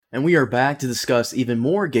And we are back to discuss even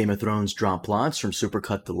more Game of Thrones drop plots from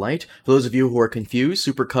Supercut Delight. For those of you who are confused,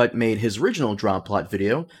 Supercut made his original drop plot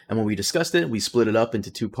video, and when we discussed it, we split it up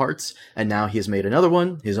into two parts, and now he has made another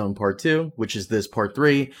one, his own part 2, which is this part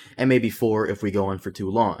 3, and maybe 4 if we go on for too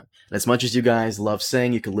long. And as much as you guys love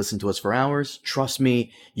saying you could listen to us for hours, trust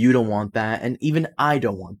me, you don't want that, and even I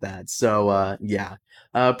don't want that. So, yeah.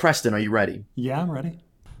 Preston, are you ready? Yeah, I'm ready.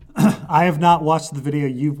 I have not watched the video.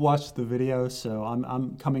 You've watched the video, so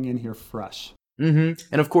I'm coming in here fresh. And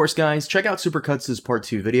of course, guys, check out Supercut's part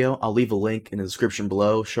 2 video. I'll leave a link in the description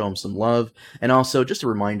below. Show him some love. And also, just a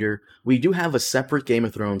reminder, we do have a separate Game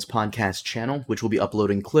of Thrones podcast channel, which will be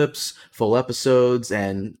uploading clips, full episodes,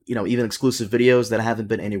 and, even exclusive videos that haven't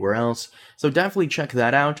been anywhere else. So definitely check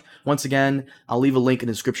that out. Once again, I'll leave a link in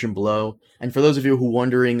the description below. And for those of you who are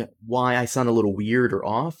wondering why I sound a little weird or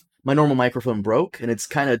off, my normal microphone broke, and it's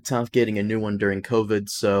kind of tough getting a new one during COVID,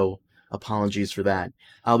 so apologies for that.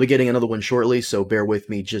 I'll be getting another one shortly, so bear with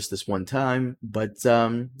me just this one time. But,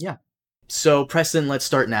 yeah. So, Preston, let's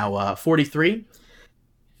start now. 43.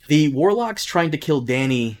 The Warlocks trying to kill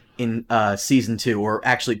Dany in Season 2, or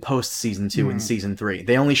actually post-Season 2 in Season 3.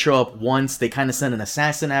 They only show up once. They kind of send an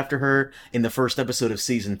assassin after her in the first episode of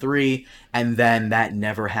Season 3, and then that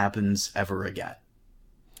never happens ever again.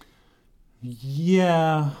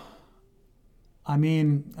 Yeah. I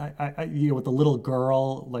mean, I with the little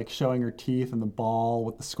girl, like, showing her teeth and the ball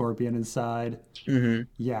with the scorpion inside.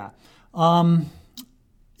 Yeah.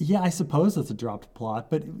 Yeah, I suppose that's a dropped plot.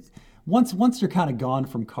 But once you're kind of gone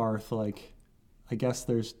from Karth, like, I guess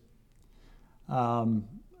there's no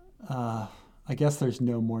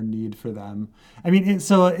more need for them. I mean,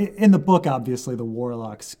 so in the book, obviously, the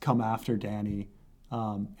Warlocks come after Dany,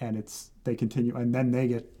 and they continue, and then they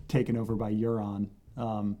get taken over by Euron.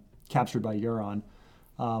 Captured by Euron.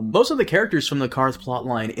 Most of the characters from the Karth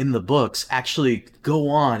plotline in the books actually go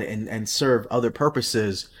on and serve other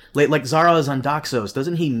purposes. Like Zara Zandaxos,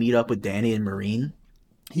 doesn't he meet up with Dany and Meereen?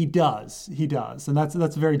 He does, and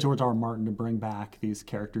that's very George R. R. Martin to bring back these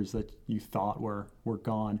characters that you thought were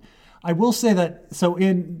gone. I will say that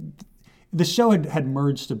in the show had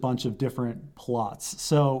merged a bunch of different plots.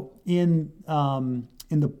 So in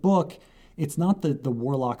the book, it's not the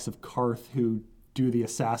Warlocks of Karth who do the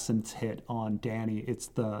assassin's hit on Dany. It's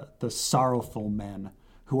the sorrowful men,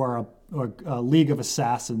 who are a league of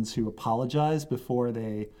assassins who apologize before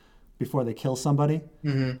they kill somebody.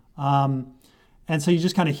 And so you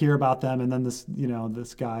just kind of hear about them, and then this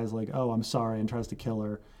guy's like, "Oh, I'm sorry," and tries to kill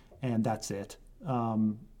her, and that's it.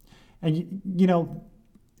 And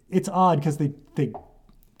it's odd because they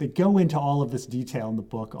go into all of this detail in the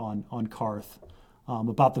book on Karth,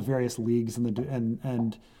 about the various leagues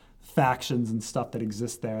and factions and stuff that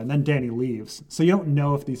exist there, and then Dany leaves, so you don't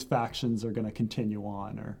know if these factions are going to continue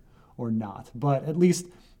on or not. But at least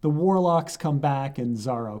the Warlocks come back, and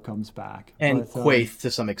Xaro comes back, and Quaithe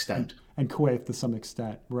to some extent,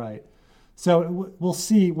 right? So we'll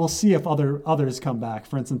see if others come back.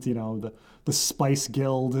 For instance, the Spice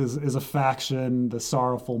Guild is a faction, the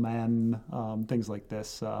Sorrowful Men, things like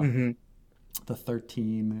this, the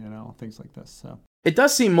 13, things like this. So it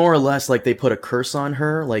does seem more or less like they put a curse on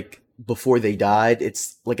her, like, before they died.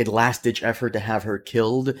 It's like a last-ditch effort to have her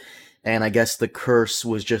killed, and I guess the curse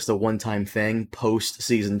was just a one-time thing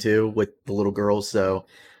post-Season 2 with the little girl, so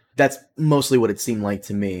that's mostly what it seemed like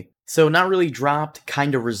to me. So not really dropped,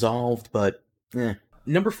 kind of resolved, but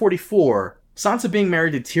Number 44. Sansa being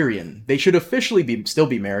married to Tyrion. They should officially still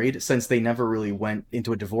be married, since they never really went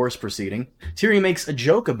into a divorce proceeding. Tyrion makes a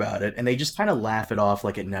joke about it, and they just kind of laugh it off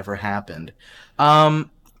like it never happened.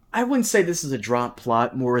 I wouldn't say this is a drop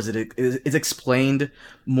plot, more as it's explained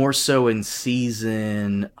more so in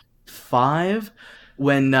Season 5,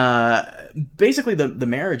 when basically the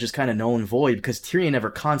marriage is kind of null and void because Tyrion never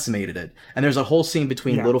consummated it. And there's a whole scene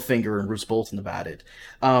between Littlefinger and Roose Bolton about it.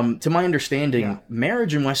 To my understanding,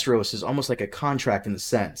 marriage in Westeros is almost like a contract in the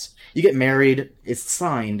sense. You get married, it's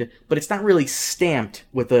signed, but it's not really stamped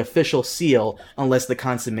with the official seal unless the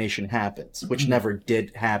consummation happens, which never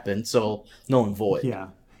did happen, so null and void.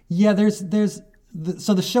 Yeah, so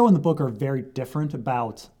the show and the book are very different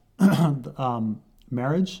about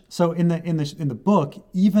marriage. So in the book,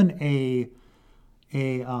 even a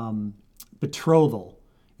betrothal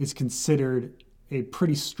is considered a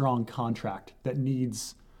pretty strong contract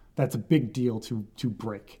that's a big deal to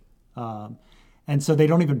break. And so they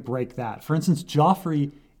don't even break that. For instance,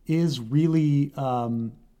 Joffrey is really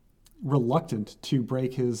reluctant to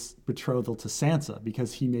break his betrothal to Sansa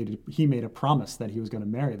because he made a promise that he was going to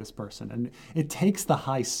marry this person. And it takes the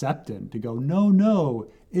High Septon to go, no,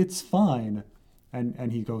 it's fine.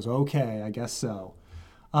 And he goes, okay, I guess so.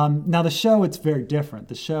 Now the show, it's very different.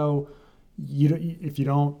 The show, if you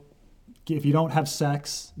don't have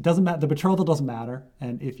sex, it doesn't matter. The betrothal doesn't matter,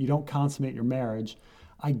 and if you don't consummate your marriage,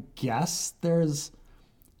 I guess there's,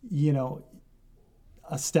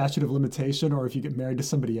 a statute of limitation, or if you get married to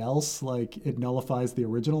somebody else, like it nullifies the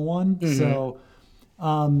original one. Mm-hmm. So,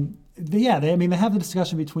 they have the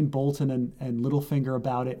discussion between Bolton and Littlefinger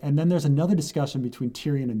about it, and then there's another discussion between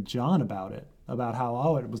Tyrion and Jon about it, about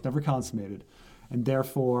how it was never consummated, and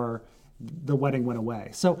therefore the wedding went away.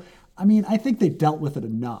 So, I think they dealt with it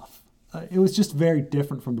enough. It was just very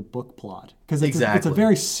different from the book plot, because it's a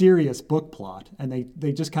very serious book plot, and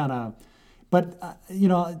they just kind of. But,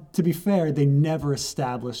 to be fair, they never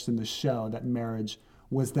established in the show that marriage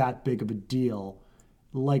was that big of a deal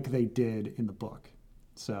like they did in the book.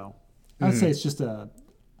 So I'd say it's just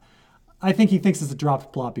I think he thinks it's a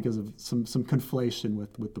dropped plot because of some conflation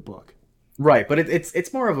with the book. Right, but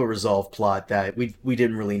it's more of a resolved plot that we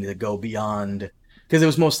didn't really need to go beyond, because it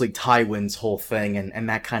was mostly Tywin's whole thing, and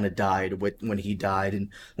that kind of died when he died, and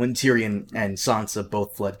when Tyrion and Sansa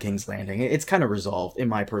both fled King's Landing. It's kind of resolved, in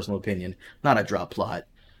my personal opinion. Not a drop plot.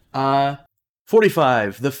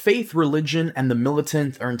 45. The faith, religion, and the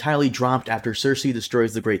militant are entirely dropped after Cersei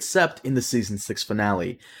destroys the Great Sept in the Season 6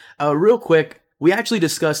 finale. Real quick, we actually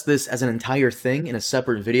discussed this as an entire thing in a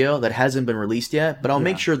separate video that hasn't been released yet, but I'll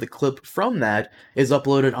make sure the clip from that is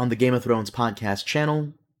uploaded on the Game of Thrones podcast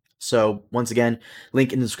channel. So, once again,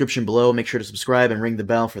 link in the description below. Make sure to subscribe and ring the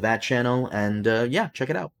bell for that channel, and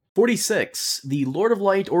check it out. 46. The Lord of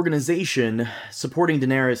Light organization supporting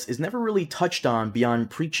Daenerys is never really touched on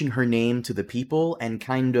beyond preaching her name to the people and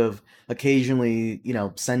kind of occasionally,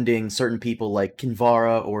 sending certain people like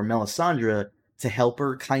Kinvara or Melisandre to help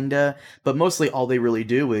her, kinda. But mostly all they really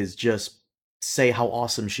do is just say how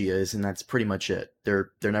awesome she is, and that's pretty much it.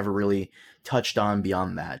 They're never really touched on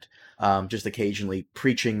beyond that. Just occasionally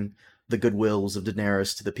preaching the goodwills of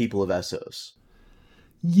Daenerys to the people of Essos.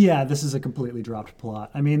 Yeah, this is a completely dropped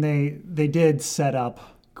plot. They did set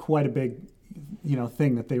up quite a big,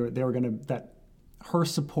 thing that they were going to, that her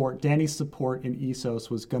support, Dany's support in Essos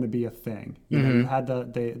was going to be a thing. You had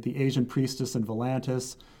the Asian priestess in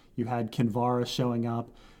Volantis, you had Kinvara showing up,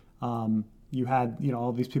 you had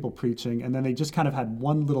all these people preaching, and then they just kind of had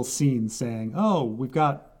one little scene saying, "Oh, we've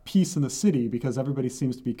got peace in the city because everybody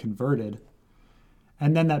seems to be converted,"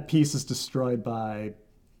 and then that peace is destroyed by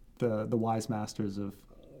the wise masters of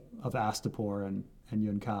Astapor and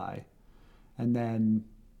Yunkai, and then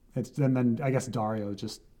I guess Daario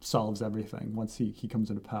just solves everything once he comes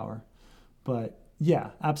into power. But yeah,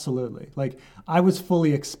 absolutely. Like, I was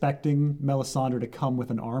fully expecting Melisandre to come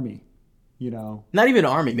with an army. Not even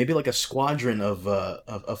an army, maybe like a squadron of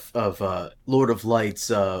Lord of Lights.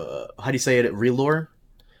 How do you say it? R'hllor?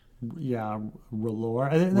 Yeah,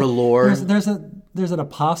 R'hllor. R'hllor. There's an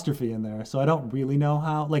apostrophe in there, so I don't really know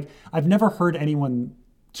how. Like, I've never heard anyone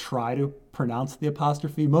try to pronounce the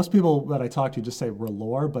apostrophe. Most people that I talk to just say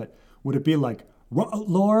R'hllor, but would it be like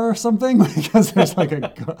R'hllor or something? Because there's like a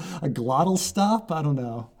glottal stop? I don't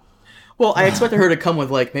know. Well, I expected her to come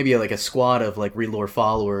with maybe a squad of R'hllor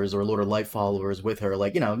followers or Lord of Light followers with her,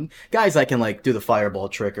 guys that can do the fireball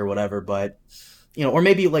trick or whatever, but or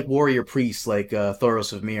maybe warrior priests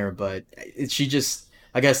Thoros of Myr, but she just,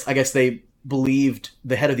 I guess they believed,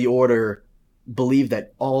 the head of the order believed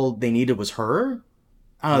that all they needed was her.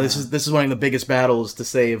 I don't know, this is one of the biggest battles to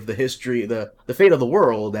save the history, the fate of the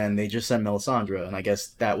world, and they just sent Melisandre, and I guess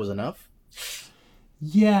that was enough.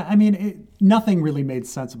 Yeah, nothing really made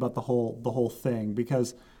sense about the whole thing,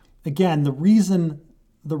 because again, the reason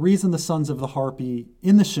the Sons of the Harpy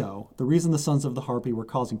in the show, the reason the Sons of the Harpy were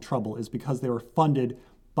causing trouble is because they were funded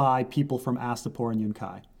by people from Astapor and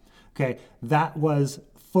Yunkai. Okay, that was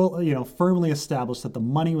firmly established that the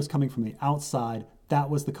money was coming from the outside. That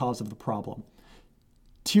was the cause of the problem.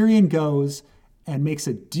 Tyrion goes and makes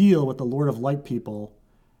a deal with the Lord of Light people,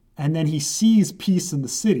 and then he sees peace in the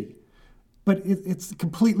city. But it's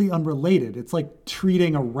completely unrelated. It's like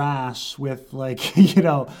treating a rash with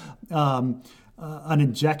an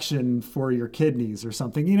injection for your kidneys or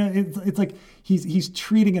something. It's like he's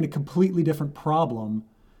treating in a completely different problem,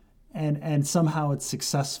 and somehow it's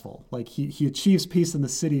successful. Like he achieves peace in the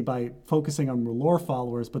city by focusing on R'hllor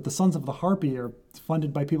followers, but the Sons of the Harpy are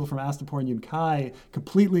funded by people from Astapor and Yunkai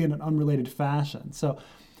completely in an unrelated fashion. So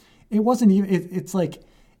it wasn't even. It's like.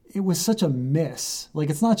 It was such a miss.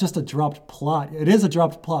 It's not just a dropped plot. It is a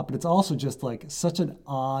dropped plot, but it's also just such an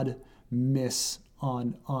odd miss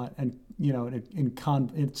on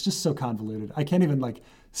it's just so convoluted. I can't even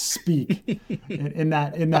speak in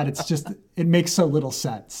that it's just, it makes so little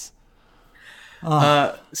sense.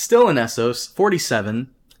 Still in Essos, 47.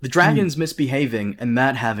 The dragons misbehaving and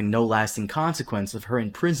that having no lasting consequence of her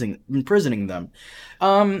imprisoning them.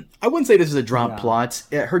 I wouldn't say this is a drop Yeah. plot.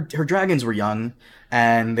 Her dragons were young,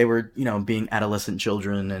 and they were, being adolescent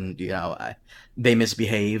children, and, they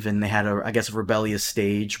misbehave, and they had I guess, a rebellious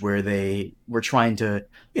stage where they were trying to,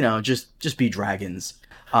 just be dragons.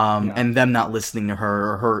 Yeah. And them not listening to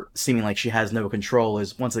her, or her seeming like she has no control,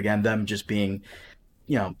 is once again them just being,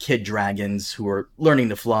 kid dragons who are learning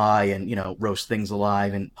to fly and, roast things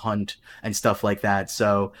alive and hunt and stuff like that.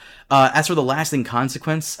 So, as for the lasting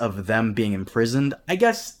consequence of them being imprisoned, I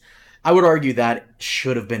guess I would argue that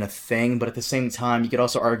should have been a thing, but at the same time, you could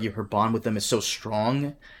also argue her bond with them is so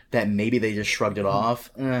strong that maybe they just shrugged it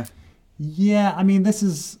off. Yeah, I mean, this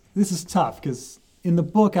is tough because in the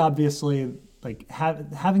book, obviously, like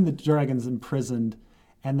having the dragons imprisoned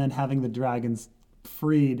and then having the dragons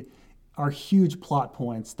freed are huge plot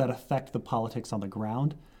points that affect the politics on the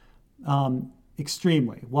ground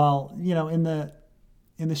extremely. While in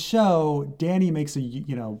the show, Danny makes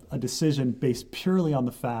a decision based purely on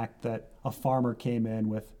the fact that a farmer came in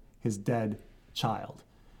with his dead child,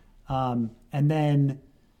 and then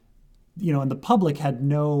and the public had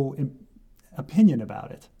no opinion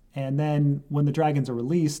about it. And then when the dragons are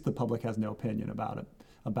released, the public has no opinion about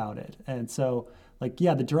it. And so,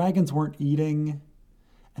 the dragons weren't eating.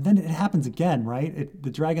 And then it happens again, right? The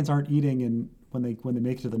dragons aren't eating when they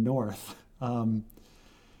make it to the north.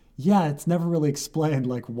 It's never really explained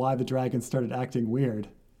why the dragons started acting weird,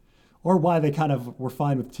 or why they kind of were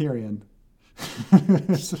fine with Tyrion.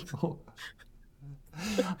 So,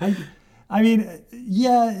 I mean,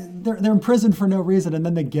 they're imprisoned for no reason, and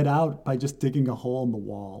then they get out by just digging a hole in the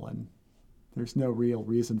wall, and there's no real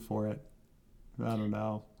reason for it. I don't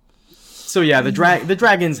know. So yeah, the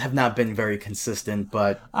dragons have not been very consistent,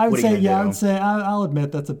 but I would say, I would say I'll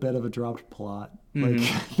admit that's a bit of a dropped plot.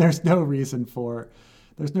 There's no reason for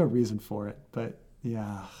it. But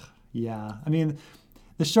yeah. I mean,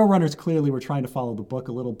 the showrunners clearly were trying to follow the book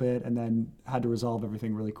a little bit, and then had to resolve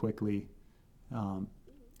everything really quickly.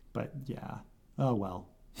 But yeah, oh well.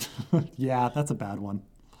 Yeah, that's a bad one.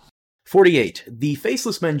 48. The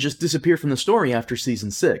Faceless Men just disappear from the story after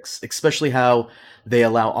season 6, especially how they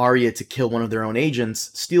allow Arya to kill one of their own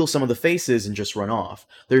agents, steal some of the faces, and just run off.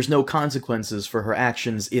 There's no consequences for her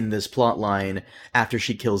actions in this plotline after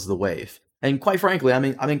she kills the Waif. And quite frankly, I'm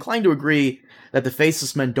inclined to agree that the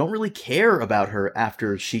Faceless Men don't really care about her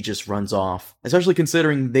after she just runs off, especially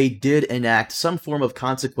considering they did enact some form of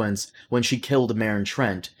consequence when she killed Meryn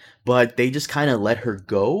Trent, but they just kind of let her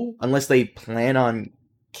go, unless they plan on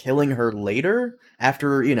killing her later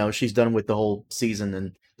after she's done with the whole season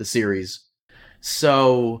and the series.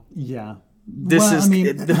 So yeah,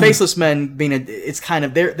 the Faceless Men being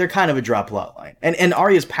they're kind of a drop plot line, and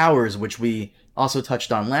Arya's powers, which we also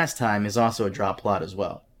touched on last time, is also a drop plot as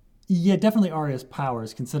well. Yeah, definitely Arya's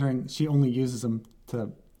powers, considering she only uses them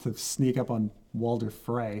to sneak up on Walder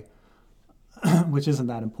Frey, which isn't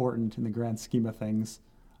that important in the grand scheme of things.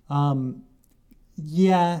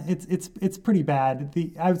 Yeah, it's pretty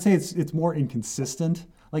bad. I would say it's more inconsistent.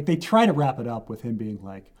 They try to wrap it up with him being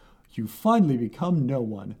like, "You finally become no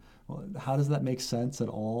one." Well, how does that make sense at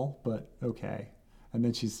all? But okay. And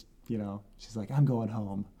then she's like, "I'm going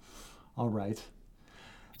home." All right.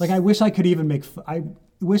 I wish I could even make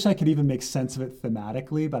sense of it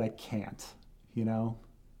thematically, but I can't.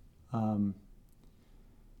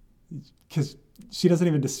 Because she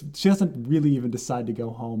doesn't really even decide to go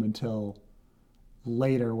home until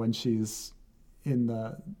later when she's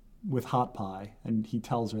with Hot Pie and he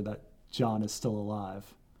tells her that Jon is still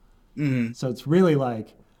alive. Mm-hmm. So it's really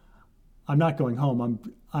I'm not going home.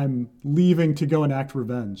 I'm leaving to go enact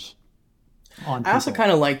revenge on people. I also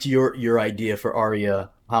kind of liked your idea for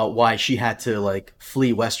Arya, why she had to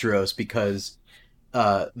flee Westeros because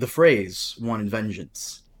the Freys wanted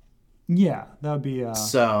vengeance. Yeah, that would be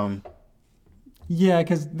so. Yeah,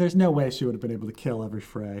 because there's no way she would have been able to kill every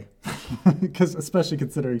Frey, especially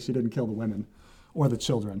considering she didn't kill the women or the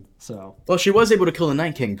children. So well, she was able to kill the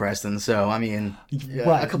Night King, Preston. So I mean,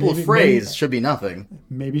 right. A couple of Freys should be nothing.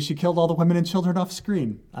 Maybe she killed all the women and children off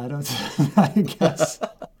screen. I don't. I guess.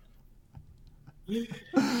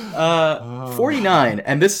 49,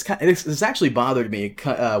 and this actually bothered me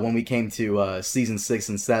when we came to season 6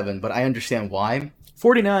 and 7, but I understand why.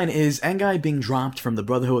 49 is Anguy being dropped from the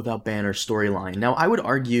Brotherhood Without Banner storyline. Now, I would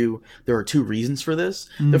argue there are two reasons for this.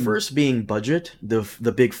 The first being budget.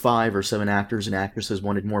 The big 5 or 7 actors and actresses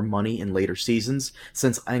wanted more money in later seasons,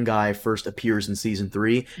 since Anguy first appears in season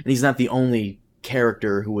 3, and he's not the only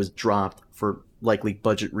character who was dropped for likely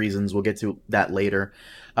budget reasons. We'll get to that later.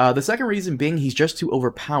 The second reason being he's just too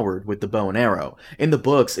overpowered with the bow and arrow. In the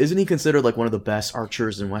books, isn't he considered like one of the best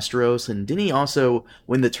archers in Westeros? And didn't he also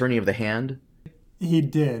win the Tourney of the Hand? He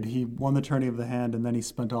did. He won the Tourney of the Hand, and then he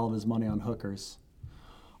spent all of his money on hookers.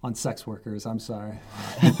 On sex workers, I'm sorry.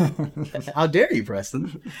 How dare you,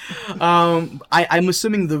 Preston? I'm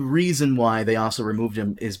assuming the reason why they also removed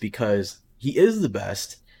him is because he is the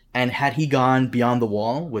best, and had he gone beyond the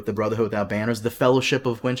wall with the Brotherhood Without Banners, the Fellowship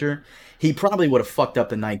of Winter, he probably would have fucked up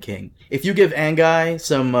the Night King. If you give Anguy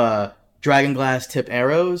some dragonglass tip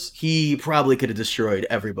arrows, he probably could have destroyed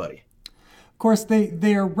everybody. Of course,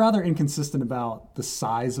 they are rather inconsistent about the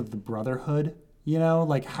size of the Brotherhood. You know,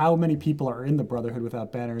 like how many people are in the Brotherhood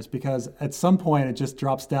Without Banners, because at some point it just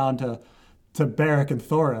drops down to Beric and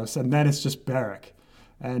Thoros, and then it's just Beric,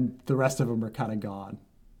 and the rest of them are kind of gone,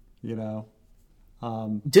 you know.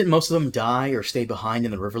 Didn't most of them die or stay behind in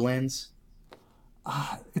the Riverlands?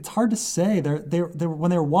 It's hard to say. They when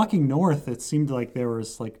they were walking north, it seemed like there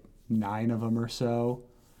was like 9 of them or so,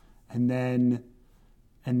 and then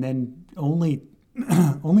only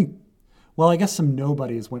Well, I guess some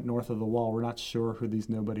nobodies went north of the wall. We're not sure who these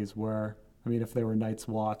nobodies were. I mean, if they were Night's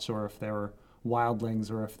Watch or if they were Wildlings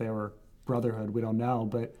or if they were Brotherhood, we don't know.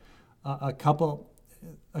 But a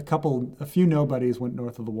few nobodies went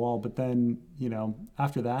north of the wall. But then, you know,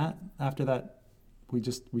 after that, we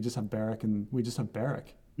just have Beric and we just have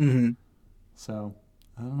Beric. Mm-hmm. So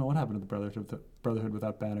I don't know what happened to the Brotherhood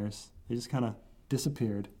Without Banners. They just kind of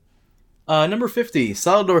disappeared. Number 50,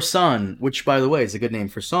 Salladhor Saan, which, by the way, is a good name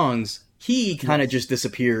for songs. He kind of just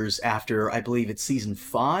disappears after, I believe it's season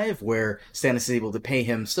 5, where Stannis is able to pay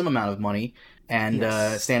him some amount of money, and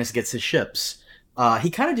Stannis gets his ships.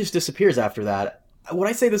 He kind of just disappears after that. Would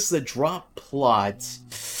I say this is a drop plot?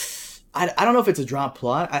 I don't know if it's a drop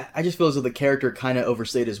plot. I just feel as though the character kind of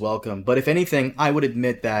overstayed his welcome. But if anything, I would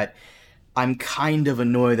admit that I'm kind of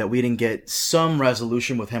annoyed that we didn't get some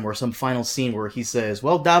resolution with him or some final scene where he says,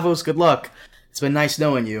 well, Davos, good luck. It's been nice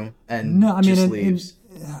knowing you, and leaves.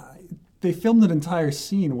 They filmed an entire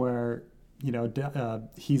scene where, you know,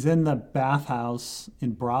 he's in the bathhouse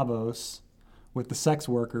in Braavos with the sex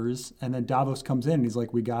workers, and then Davos comes in and he's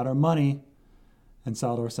like, we got our money. And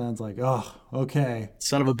Salladhor Saan's like, oh, okay.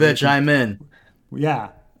 Son of a bitch, I'm in. Yeah.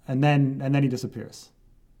 And then he disappears.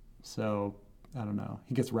 So, I don't know.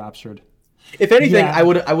 He gets raptured. If anything, I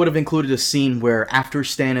would have included a scene where after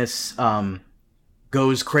Stannis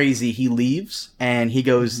goes crazy, he leaves, and he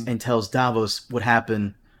goes and tells Davos what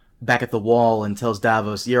happened back at the wall, and tells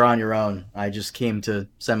Davos, you're on your own. I just came to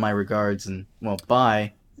send my regards, and, well,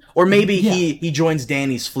 bye. Or maybe he joins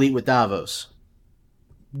Dany's fleet with Davos.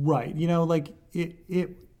 Right. You know, like,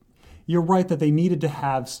 you're right that they needed to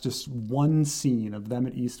have just one scene of them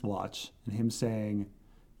at Eastwatch, and him saying,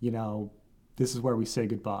 you know, this is where we say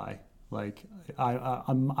goodbye. Like,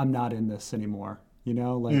 I'm not in this anymore, you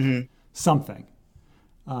know, like something.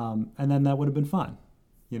 And then that would have been fine,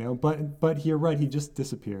 you know, but you're right. He just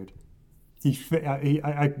disappeared.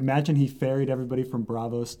 I imagine he ferried everybody from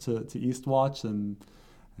Braavos to Eastwatch and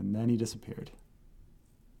then he disappeared.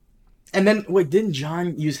 And then, wait, didn't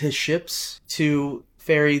Jon use his ships to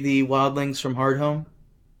ferry the wildlings from Hardhome?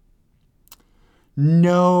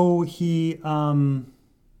 No, he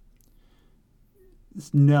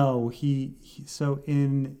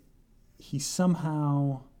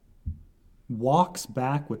somehow walks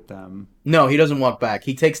back with them. No, he doesn't walk back.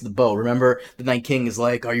 He takes the boat. Remember, the Night King is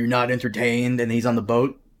like, "Are you not entertained?" And he's on the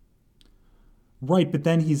boat. Right, but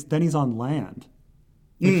then he's on land.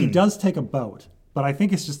 Like, he does take a boat, but I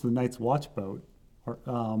think it's just the Night's Watch boat.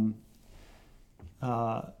 And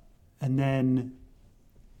then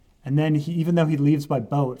he, even though he leaves by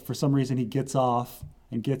boat, for some reason he gets off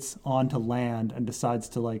and gets onto land and decides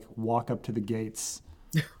to like walk up to the gates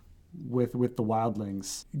with the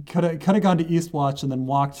wildlings. Could have gone to Eastwatch and then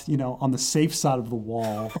walked, you know, on the safe side of the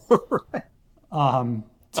wall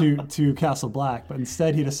to Castle Black, but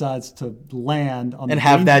instead he decides to land on and the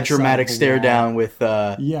have that dramatic stare down with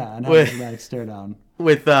dramatic stare down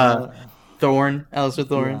with Thorne, Alliser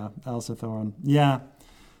Thorne. Yeah, Alliser Thorne. Yeah,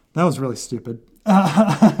 that was really stupid.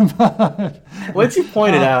 Once you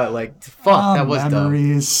pointed out, like, fuck, that was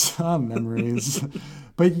memories. Memories.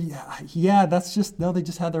 But yeah, that's just they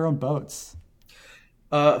just had their own boats.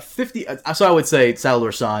 50. So I would say Salladhor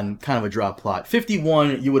Saan, kind of a drop plot.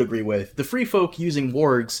 51, you would agree with. The free folk using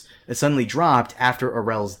wargs is suddenly dropped after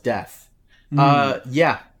Orell's death.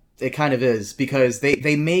 Yeah, it kind of is, because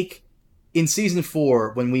they make, in season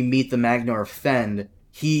 4, when we meet the Magnar of Fend,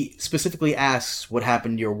 he specifically asks what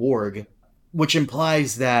happened to your warg, which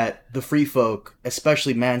implies that the free folk,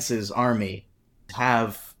 especially Mance's army,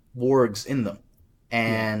 have wargs in them. Yeah.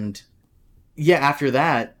 And yeah, after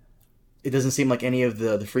that, it doesn't seem like any of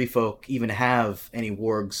the free folk even have any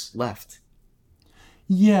wargs left.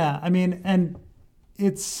 Yeah, I mean, and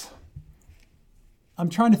it's I'm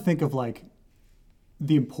trying to think of like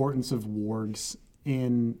the importance of wargs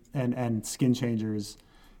in and skin changers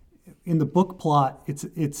in the book plot.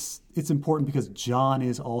 It's important because John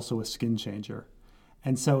is also a skin changer,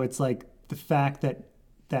 and so it's like the fact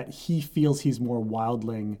that he feels he's more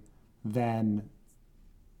wildling than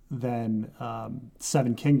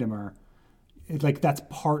Seven Kingdomer. Like that's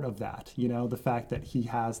part of that, the fact that he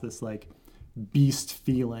has this like beast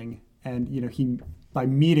feeling, and he by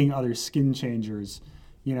meeting other skin changers,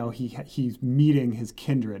 he's meeting his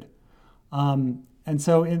kindred. And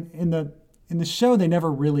so in the show, they never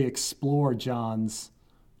really explore John's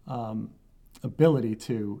ability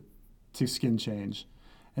to skin change,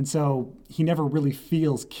 and so he never really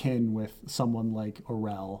feels kin with someone like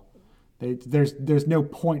Orell. There's no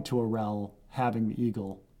point to Orell having the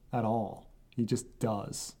eagle at all. He just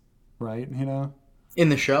does, right? In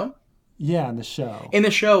the show? Yeah, in the show. In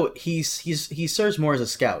the show, he serves more as a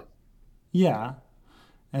scout. Yeah,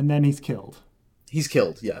 and then he's killed. He's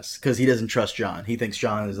killed, yes, because he doesn't trust John. He thinks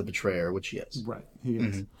John is a betrayer, which he is. Right, he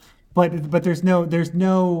is. But there's no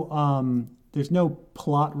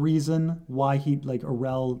plot reason why he like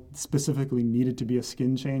Orell specifically needed to be a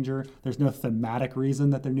skin changer. There's no thematic reason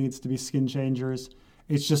that there needs to be skin changers.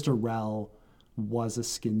 It's just Orell was a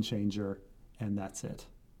skin changer, and that's it.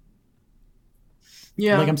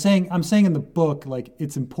 Yeah. Like I'm saying in the book, like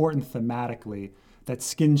it's important thematically that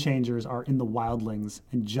skin changers are in the wildlings,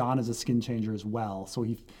 and John is a skin changer as well. So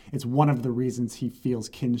it's one of the reasons he feels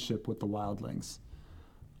kinship with the wildlings.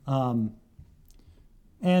 And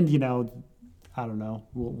I don't know.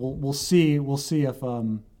 We'll see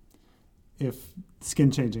if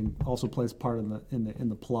skin changing also plays part in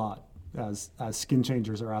the plot as skin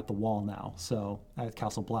changers are at the wall now. So at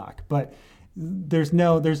Castle Black, but there's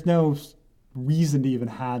no reason to even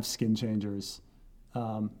have skin changers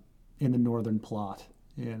in the northern plot.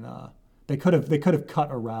 They could have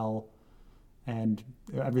cut Orell, and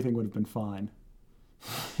everything would have been fine.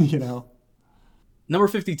 Number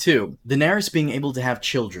 52, Daenerys being able to have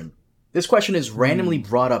children. This question is randomly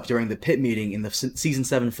brought up during the pit meeting in the season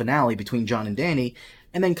 7 finale between Jon and Dany,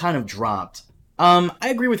 and then kind of dropped. I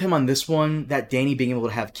agree with him on this one, that Dany being able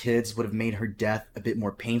to have kids would have made her death a bit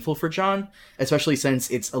more painful for Jon, especially since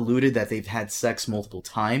it's alluded that they've had sex multiple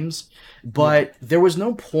times. But there was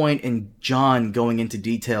no point in Jon going into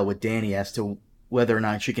detail with Dany as to whether or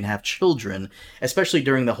not she can have children, especially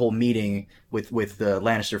during the whole meeting with the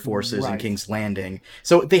Lannister forces and King's Landing.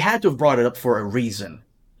 So they had to have brought it up for a reason.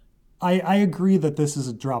 I agree that this is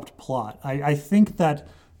a dropped plot. I think that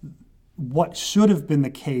what should have been the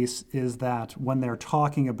case is that when they're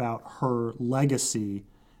talking about her legacy,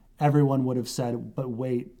 everyone would have said, but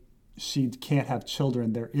wait, she can't have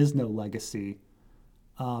children. There is no legacy.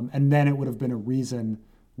 And then it would have been a reason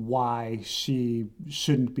why she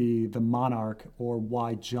shouldn't be the monarch or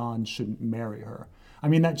why Jon shouldn't marry her. I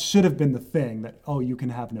mean, that should have been the thing that, oh, you can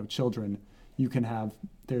have no children.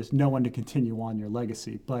 There's no one to continue on your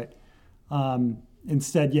legacy. But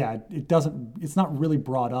instead, yeah, it's not really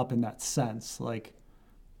brought up in that sense. Like,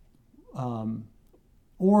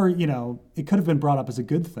 or, it could have been brought up as a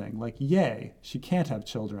good thing. Like, yay, she can't have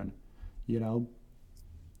children. The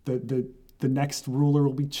next ruler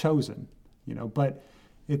will be chosen, but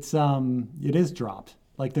it is dropped.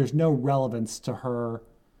 Like, there's no relevance to her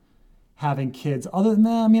having kids other than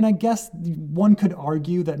that. I mean, I guess one could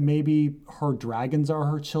argue that maybe her dragons are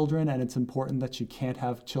her children, and it's important that she can't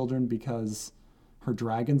have children because her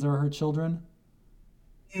dragons are her children.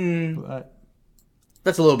 But,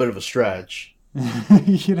 that's a little bit of a stretch.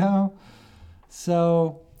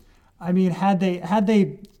 So, I mean, had they, I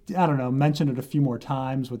don't know, mentioned it a few more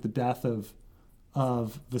times with the death of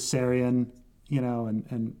Viserion,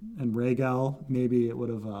 and Rhaegal, maybe it would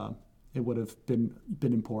have been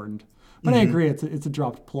important. But I agree, it's a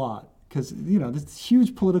dropped plot because there's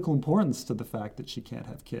huge political importance to the fact that she can't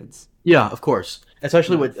have kids. Yeah, of course,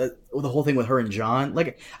 especially with the whole thing with her and Jon.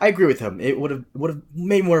 Like, I agree with him. It would have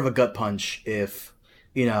made more of a gut punch if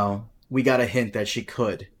we got a hint that she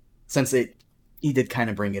could, since he did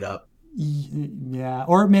kind of bring it up. Yeah,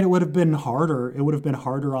 or it would have been harder. It would have been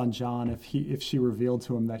harder on Jon if she revealed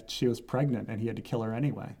to him that she was pregnant and he had to kill her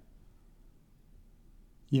anyway.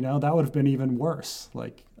 That would have been even worse.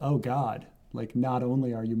 Like, oh God, like not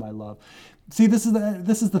only are you my love. See, this is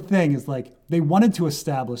the thing, is like they wanted to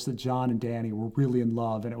establish that Jon and Dany were really in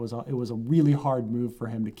love, and it was a really hard move for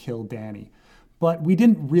him to kill Dany. But we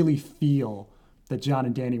didn't really feel that Jon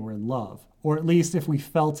and Dany were in love, or at least if we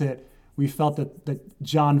felt it we felt that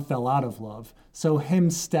John fell out of love. So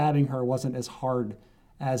him stabbing her wasn't as hard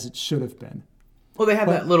as it should have been. Well, they had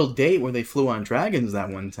that little date where they flew on dragons that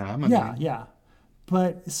one time. Yeah.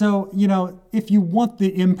 But so, you know, if you want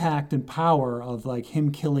the impact and power of like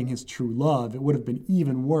him killing his true love, it would have been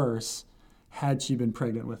even worse had she been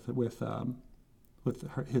pregnant with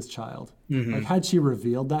his child. Mm-hmm. Like, had she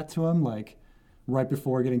revealed that to him, like right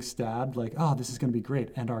before getting stabbed, like, oh, this is going to be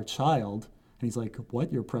great, and our child, and he's like,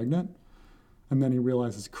 what? You're pregnant? And then he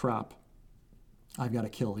realizes, crap, I've got to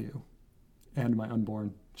kill you and my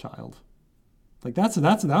unborn child. Like that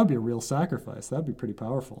would be a real sacrifice. That'd be pretty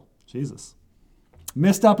powerful. Jesus.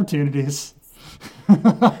 Missed opportunities.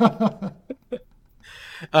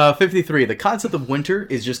 53. The concept of winter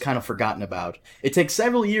is just kind of forgotten about. It takes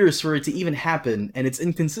several years for it to even happen, and it's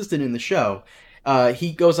inconsistent in the show.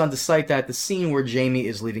 He goes on to cite that the scene where Jaime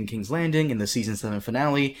is leaving King's Landing in the season 7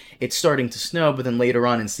 finale, it's starting to snow, but then later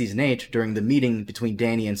on in season 8, during the meeting between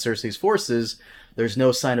Dany and Cersei's forces, there's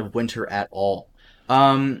no sign of winter at all.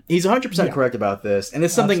 He's 100% correct about this, and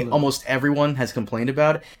it's something Absolutely. almost everyone has complained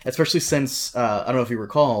about, especially since, I don't know if you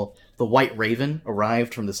recall, the White Raven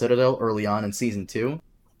arrived from the Citadel early on in season 2.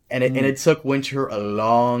 And it took Winter a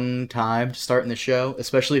long time to start in the show,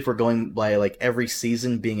 especially if we're going by like every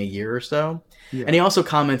season being a year or so. Yeah. And he also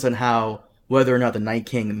comments on how whether or not the Night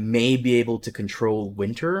King may be able to control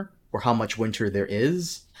winter or how much winter there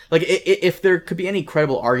is. Like if there could be any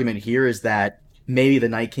credible argument here is that maybe the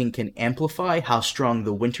Night King can amplify how strong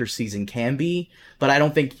the winter season can be, but I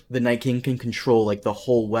don't think the Night King can control like the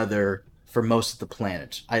whole weather for most of the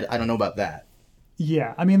planet. I don't know about that.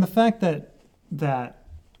 Yeah, I mean the fact that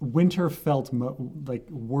winter felt like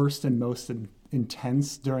worst and most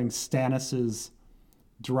intense during Stannis's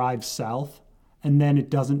drive south, and then it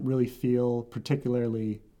doesn't really feel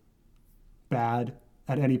particularly bad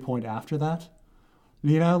at any point after that.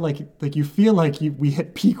 You know, like you feel like we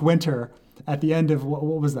hit peak winter at the end of what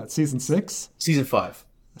was that, season 6? Season 5.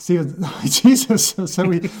 Jesus. So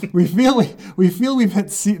we feel we've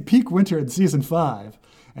hit peak winter in season 5,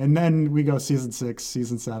 and then we go season 6,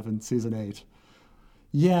 season 7, season 8.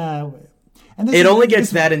 Yeah. And it only gets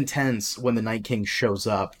that intense when the Night King shows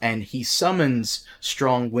up and he summons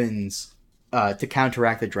strong winds to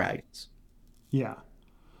counteract the dragons. Yeah.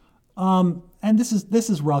 And this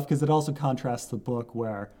is rough because it also contrasts the book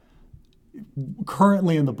where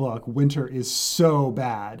currently in the book, winter is so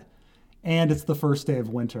bad and it's the first day of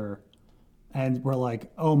winter and we're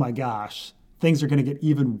like, oh my gosh, things are going to get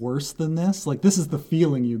even worse than this. Like, this is the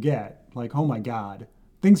feeling you get. Like, oh my God,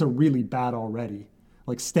 things are really bad already.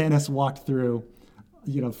 Like, Stannis walked through,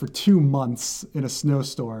 for 2 months in a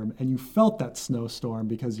snowstorm, and you felt that snowstorm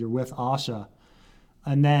because you're with Asha.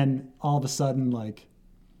 And then all of a sudden,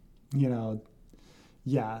 in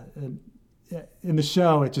the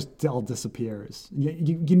show, it just all disappears.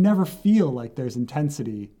 You never feel like there's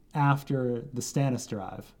intensity after the Stannis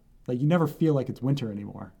drive. Like, you never feel like it's winter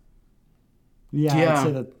anymore. Yeah. I'd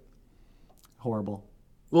say that horrible.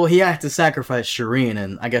 Well, he had to sacrifice Shireen,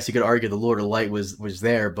 and I guess you could argue the Lord of Light was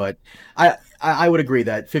there, but I would agree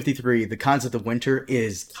that 53, the concept of winter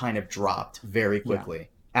is kind of dropped very quickly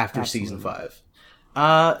after absolutely. season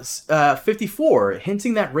 5. 54,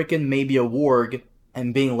 hinting that Rickon may be a warg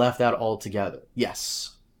and being left out altogether.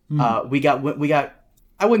 Yes. We got.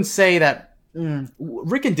 I wouldn't say that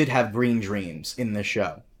Rickon did have green dreams in this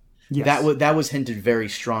show. Yes. That was hinted very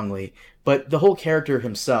strongly, but the whole character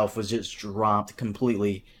himself was just dropped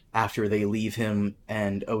completely after they leave him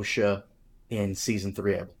and Osha in season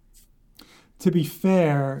 3. To be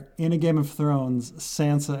fair, in A Game of Thrones,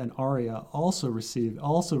 Sansa and Arya also received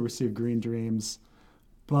green dreams,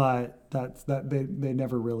 but they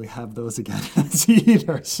never really have those again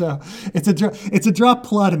either. So it's a drop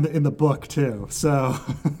plot in the book too. So.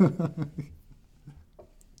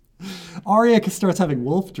 Arya starts having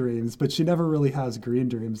wolf dreams, but she never really has green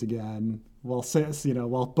dreams again. While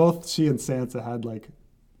both she and Sansa had like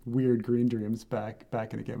weird green dreams back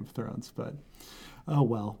in A Game of Thrones, but oh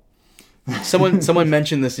well. Someone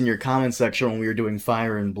mentioned this in your comment section when we were doing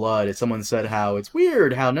Fire and Blood. Someone said how it's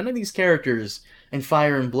weird how none of these characters in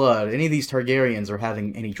Fire and Blood, any of these Targaryens, are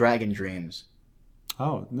having any dragon dreams.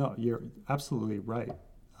 Oh no, you're absolutely right.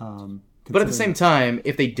 But at the same time,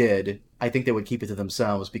 if they did, I think they would keep it to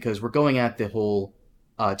themselves because we're going at the whole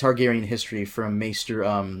Targaryen history from Maester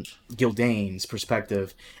Gildane's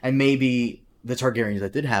perspective, and maybe the Targaryens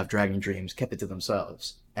that did have dragon dreams kept it to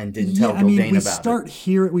themselves and didn't tell Gildane about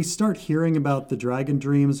it. We start hearing about the dragon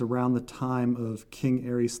dreams around the time of King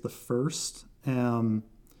Aerys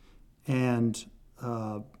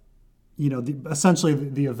I, essentially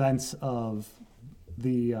the events of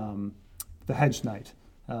the Hedge Knight.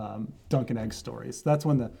 Dunk and Egg stories. That's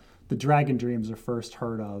when the dragon dreams are first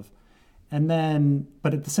heard of. And then,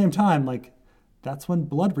 but at the same time, like, that's when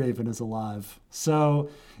Bloodraven is alive. So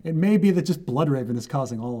it may be that just Bloodraven is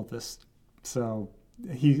causing all of this. So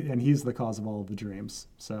he's the cause of all of the dreams.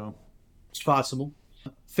 So It's possible.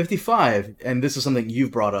 55, and this is something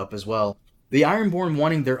you've brought up as well. The Ironborn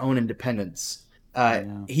wanting their own independence.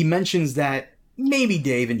 Yeah. He mentions that maybe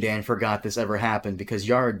Dave and Dan forgot this ever happened because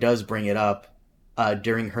Yara does bring it up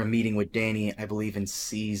during her meeting with Dany, I believe in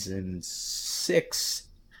season 6,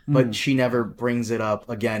 but she never brings it up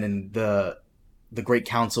again in the Great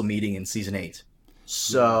Council meeting in season 8.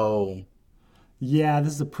 So yeah,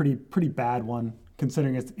 this is a pretty bad one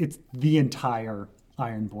considering it's the entire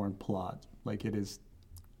Ironborn plot. Like, it is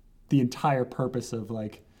the entire purpose of,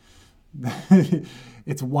 like,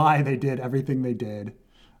 it's why they did everything they did.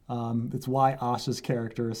 It's why Asha's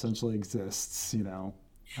character essentially exists, you know.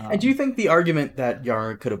 and do you think the argument that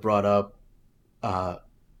Yara could have brought up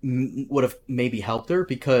would have maybe helped her?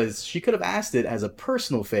 Because she could have asked it as a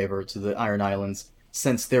personal favor to the Iron Islands,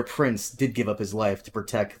 since their prince did give up his life to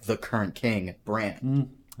protect the current king, Bran.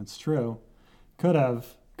 That's true. Could have.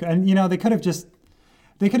 And, you know, they could have just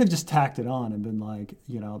tacked it on and been like,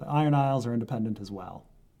 you know, the Iron Isles are independent as well.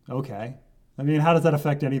 Okay. I mean, how does that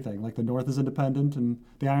affect anything? Like, the North is independent and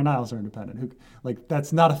the Iron Isles are independent. Like,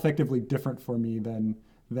 that's not effectively different for me than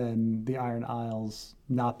the Iron Isles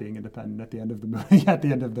not being independent at the end of the movie, at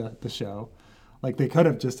the end of the show. Like, they could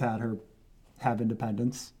have just had her have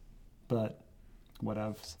independence, but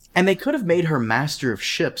whatever. And they could have made her master of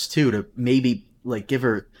ships too, to maybe like give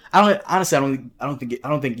her. I don't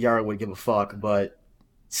think Yara would give a fuck, but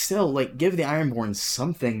still, like, give the Ironborn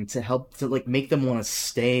something to help to like make them want to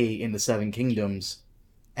stay in the Seven Kingdoms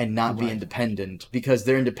and not be independent, because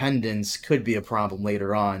their independence could be a problem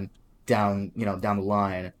later on down the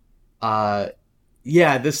line.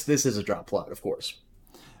 Yeah, this is a drop plot, of course.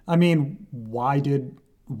 I mean, why did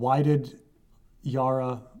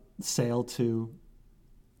Yara sail to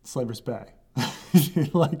Slaver's Bay?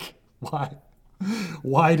 Like,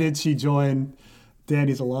 why did she join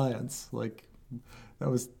Dany's alliance? Like, that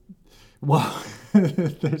was, wow.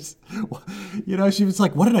 There's, you know, she was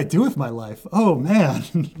like, what did I do with my life? Oh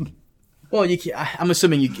man. Well, I'm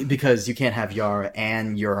assuming because you can't have Yara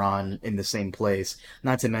and Euron in the same place.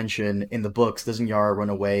 Not to mention, in the books, doesn't Yara run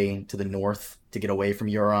away to the north to get away from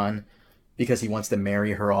Euron because he wants to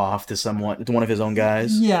marry her off to one of his own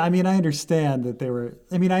guys? Yeah, I mean, I understand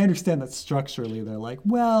that structurally they're like,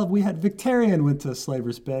 well, we had Victarion went to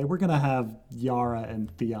Slaver's Bay. We're gonna have Yara and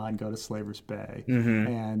Theon go to Slaver's Bay,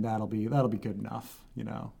 and that'll be good enough, you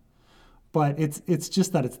know. But it's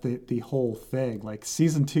just that it's the whole thing. Like,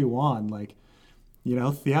 season 2 on, like, you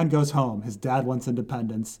know, Theon goes home. His dad wants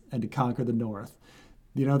independence and to conquer the North.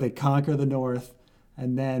 You know, they conquer the North,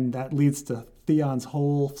 and then that leads to Theon's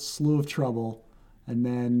whole slew of trouble. And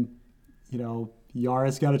then, you know,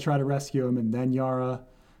 Yara's got to try to rescue him, and then Yara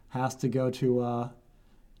has to go to,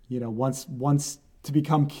 you know, once to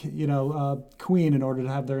become, you know, queen in order to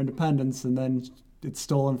have their independence, and then it's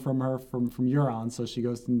stolen from her from Euron, so she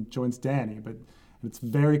goes and joins Dany. But it's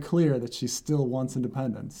very clear that she still wants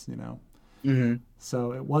independence, you know. Mm-hmm.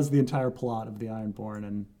 So it was the entire plot of the Ironborn,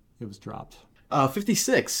 and it was dropped.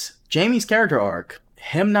 56. Jaime's character arc.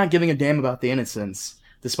 Him not giving a damn about the innocents,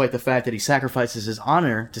 despite the fact that he sacrifices his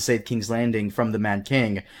honor to save King's Landing from the Mad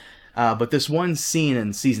King. But this one scene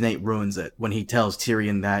in season 8 ruins it, when he tells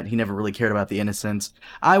Tyrion that he never really cared about the innocents.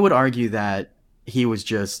 I would argue that he was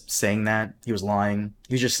just saying that. He was lying.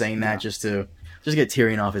 He was just saying that just to get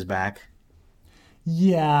Tyrion off his back.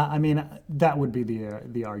 Yeah, I mean, that would be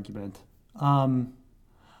the argument.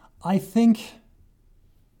 I think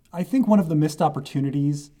one of the missed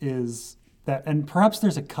opportunities is that, and perhaps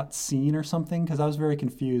there's a cut scene or something, because I was very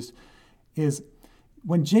confused, is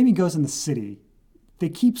when Jaime goes in the city, they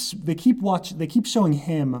keep showing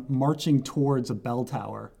him marching towards a bell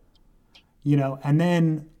tower, you know, and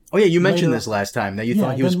then. Oh yeah, you mentioned this last time, that you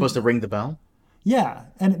thought he was supposed to ring the bell? Yeah,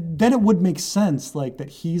 and then it would make sense, like, that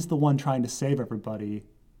he's the one trying to save everybody,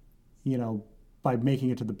 you know, by making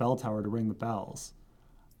it to the bell tower to ring the bells.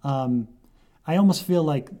 I almost feel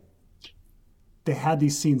like they had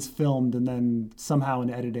these scenes filmed and then somehow in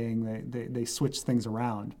editing they switched things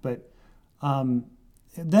around. But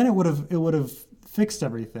then it would have fixed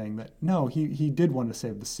everything. That no, he did want to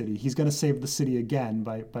save the city. He's going to save the city again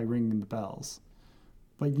by ringing the bells.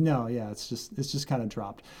 But no, yeah, it's just kind of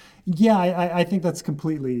dropped. Yeah, I think that's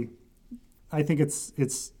completely. I think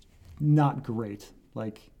it's not great.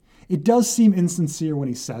 Like, it does seem insincere when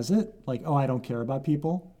he says it. Like, oh, I don't care about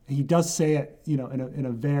people. He does say it, you know, in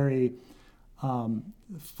a very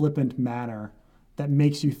flippant manner, that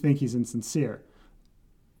makes you think he's insincere.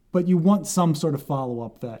 But you want some sort of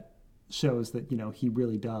follow-up that shows that, he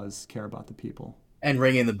really does care about the people. And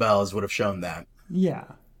ringing the bells would have shown that. Yeah.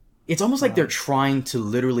 It's almost like they're trying to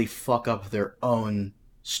literally fuck up their own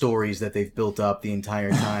stories that they've built up the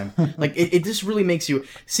entire time. Like, it just really makes you...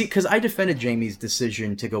 See, because I defended Jaime's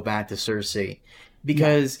decision to go back to Cersei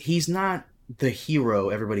because he's not the hero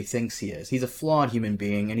everybody thinks he is. He's a flawed human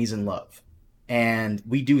being, and he's in love. And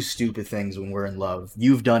we do stupid things when we're in love.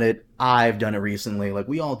 You've done it. I've done it recently. Like,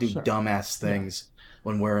 we all do dumbass things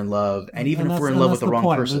when we're in love. And even if we're in love with the wrong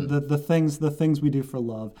person. The things we do for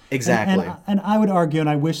love. Exactly. And I would argue, and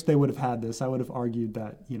I wish they would have had this, I would have argued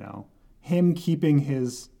that, him keeping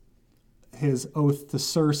his oath to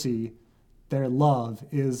Cersei, their love,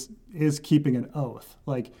 is keeping an oath.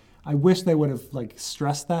 Like, I wish they would have, like,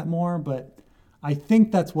 stressed that more, but I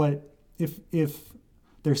think that's what, if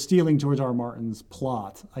they're stealing George R. R. Martin's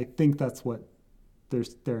plot, I think that's what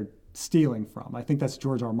they're stealing from. I think that's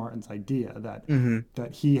George R. R. Martin's idea, that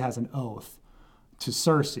that he has an oath to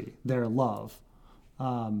Cersei, their love.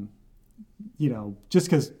 Just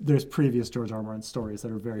because there's previous George R. R. Martin stories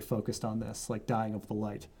that are very focused on this, like Dying of the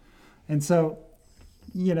Light. And so,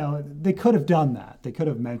 they could have done that. They could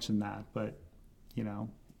have mentioned that, but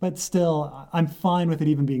still, I'm fine with it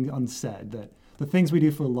even being unsaid, that the things we do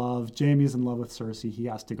for love, Jaime's in love with Cersei, he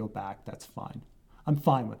has to go back, that's fine. I'm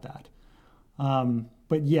fine with that.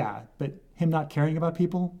 But him not caring about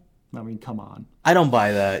people, I mean, come on. I don't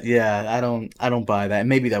buy that. Yeah, I don't buy that. And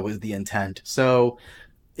maybe that was the intent. So,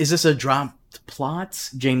 is this a dropped plot?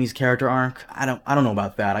 Jaime's character arc? I don't know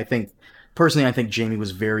about that. I think Jaime was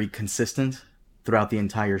very consistent throughout the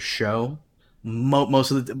entire show. Most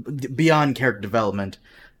of the beyond character development.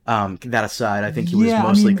 That aside, I think he was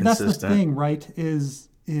mostly consistent. That's the thing, right? Is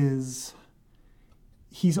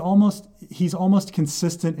he's almost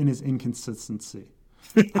consistent in his inconsistency.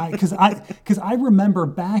 Because I remember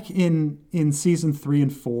back in season 3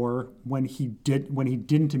 and 4 when he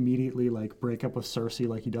didn't immediately like break up with Cersei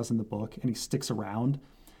like he does in the book, and he sticks around,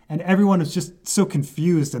 and everyone is just so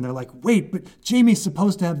confused, and they're like, wait, but Jaime's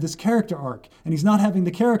supposed to have this character arc, and he's not having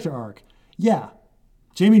the character arc. Yeah.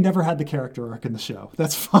 Jaime never had the character arc in the show.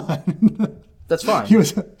 That's fine. That's fine. He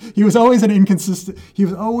was always an inconsistent. He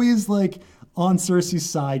was always like on Cersei's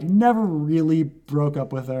side. He never really broke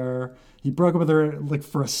up with her. He broke up with her like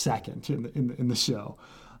for a second in the show.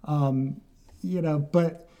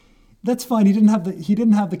 But that's fine. He didn't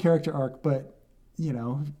have the character arc, but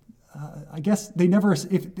I guess they never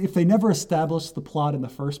if they never established the plot in the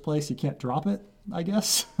first place, you can't drop it, I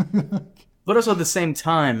guess. But also at the same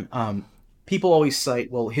time, people always cite,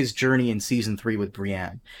 his journey in season 3 with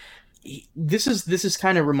Brienne. This is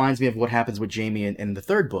kind of reminds me of what happens with Jaime in the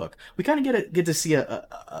third book. We kind of get to see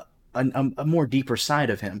a more deeper side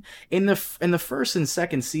of him. In the first and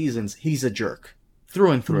second seasons, he's a jerk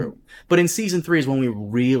through and through. But in season 3 is when we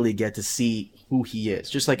really get to see who he is,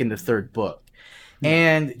 just like in the third book.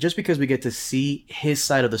 And just because we get to see his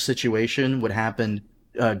side of the situation, what happened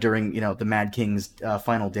during the Mad King's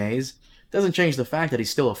final days, doesn't change the fact that he's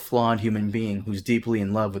still a flawed human being who's deeply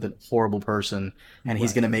in love with a horrible person, and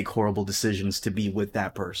he's going to make horrible decisions to be with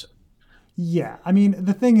that person. Yeah, I mean,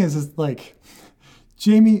 the thing is like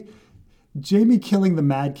Jaime killing the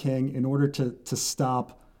Mad King in order to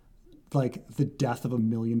stop like the death of 1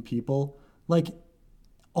 million people. Like,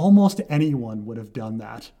 almost anyone would have done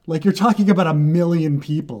that. Like, you're talking about 1 million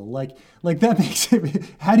people. Like that makes it.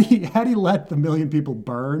 Had he let the 1 million people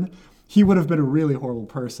burn, he would have been a really horrible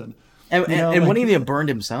person. And wouldn't he have burned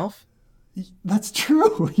himself? That's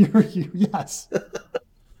true. Yes.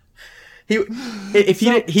 He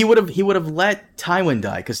would have let Tywin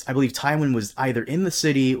die, because I believe Tywin was either in the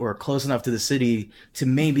city or close enough to the city to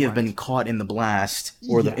maybe have been caught in the blast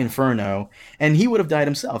or the inferno, and he would have died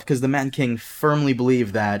himself because the Mad King firmly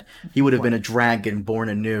believed that he would have been a dragon born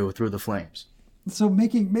anew through the flames. So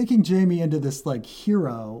making Jaime into this like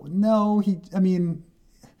hero,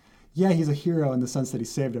 yeah, he's a hero in the sense that he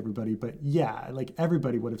saved everybody, but yeah, like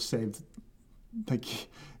everybody would have saved, like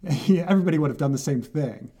everybody would have done the same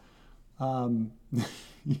thing.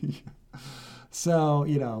 So,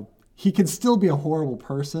 he can still be a horrible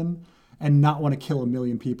person and not want to kill 1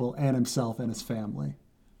 million people and himself and his family,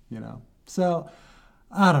 So,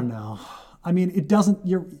 I don't know. I mean, it doesn't,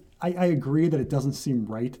 I agree that it doesn't seem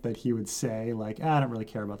right that he would say, like, I don't really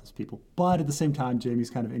care about those people. But at the same time, Jaime's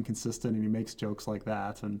kind of inconsistent and he makes jokes like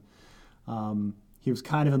that. And he was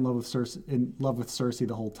kind of in love with Cersei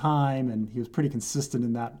the whole time, and he was pretty consistent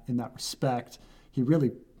in that respect. He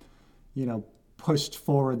really, pushed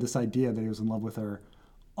forward this idea that he was in love with her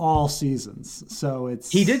all seasons. So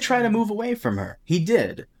he did try to move away from her. He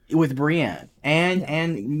did. with Brienne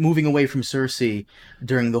and moving away from Cersei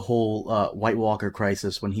during the whole White Walker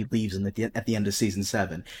crisis when he leaves at the end of season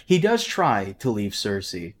 7. He does try to leave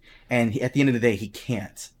Cersei, and at the end of the day, he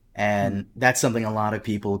can't. And that's something a lot of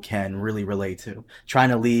people can really relate to. Trying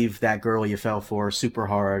to leave that girl you fell for super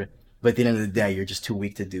hard, but at the end of the day, you're just too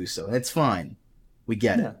weak to do so. And it's fine. We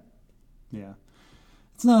get it. Yeah.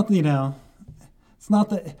 It's not, it's not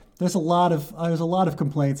that there's a lot of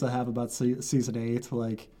complaints I have about season 8.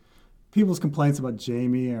 Like, people's complaints about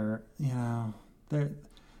Jaime are,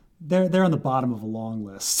 they're on the bottom of a long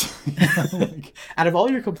list. Like, out of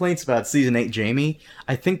all your complaints about season 8 Jaime,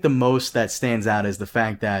 I think the most that stands out is the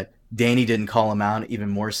fact that Dany didn't call him out even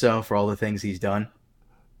more so for all the things he's done.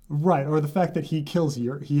 Right, or the fact that he has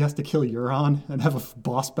to kill Euron and have a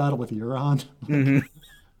boss battle with Euron.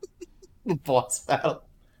 Boss battle.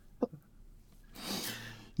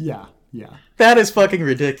 Yeah. That is fucking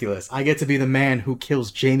ridiculous. I get to be the man who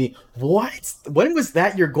kills Jaime. What? When was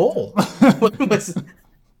that your goal?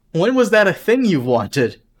 When was that a thing you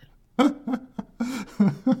wanted?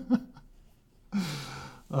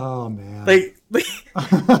 Oh man! Like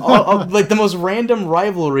the most random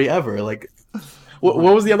rivalry ever. Like, what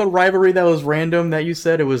was the other rivalry that was random that you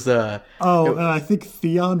said? It was I think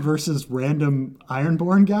Theon versus random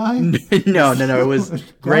Ironborn guy. No. It was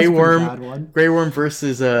Grey Worm. Grey Worm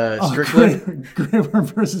versus Strickland. Grey Worm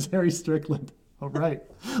versus Harry Strickland. All right.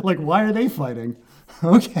 Like, why are they fighting?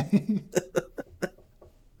 Okay.